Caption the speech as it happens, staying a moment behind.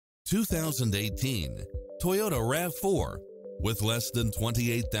2018 Toyota RAV4 with less than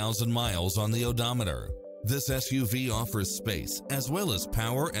 28,000 miles on the odometer. This SUV offers space as well as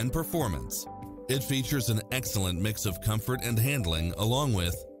power and performance. It features an excellent mix of comfort and handling along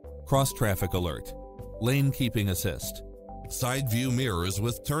with cross-traffic alert, lane keeping assist, side view mirrors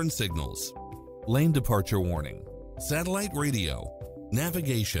with turn signals, lane departure warning, satellite radio,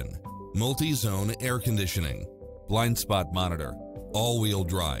 navigation, multi-zone air conditioning, blind spot monitor, all-wheel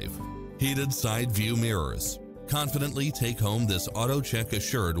drive, heated side view mirrors. Confidently take home this AutoCheck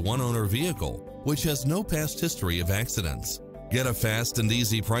assured one-owner vehicle, which has no past history of accidents. Get a fast and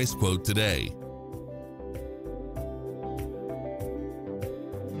easy price quote today